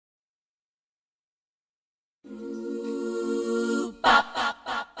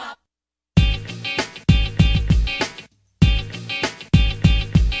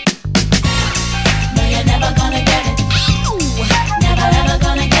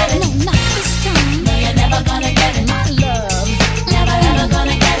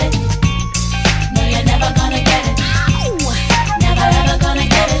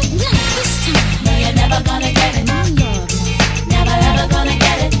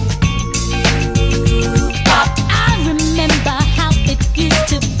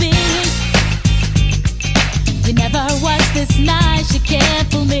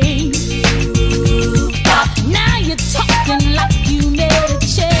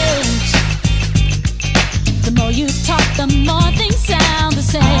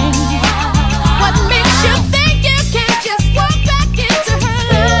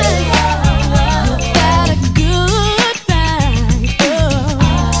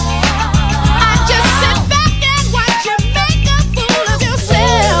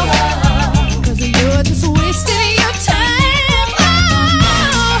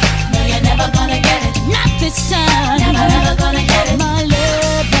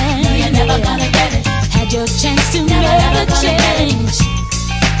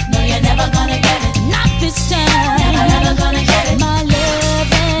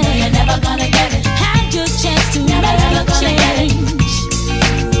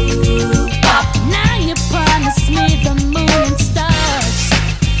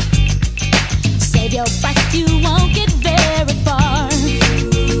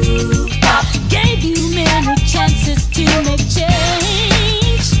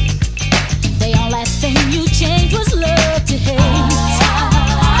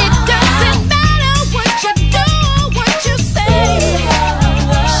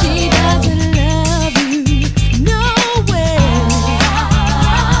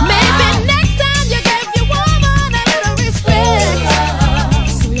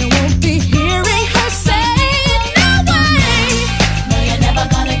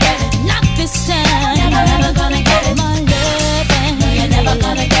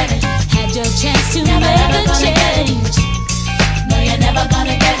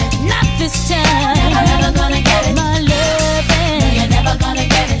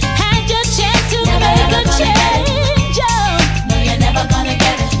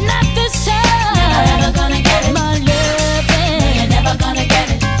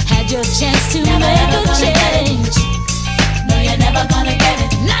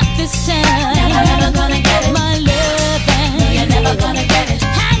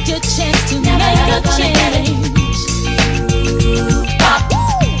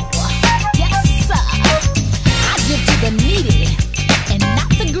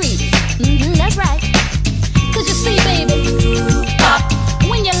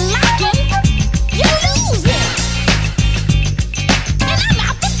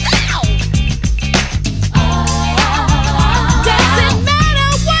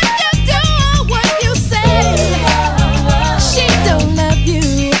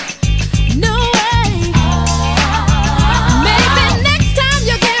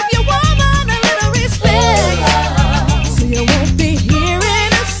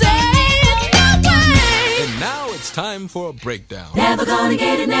For a breakdown. Never gonna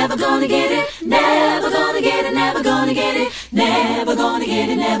get it, never gonna get it, never gonna get it, never gonna get it, never gonna get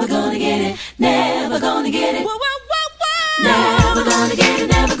it, never gonna get it, never gonna get it. Never gonna get it,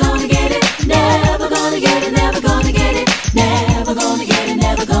 never gonna get it, never gonna get it, never gonna get it, never gonna get it,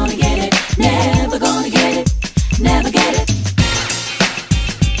 never gonna get it.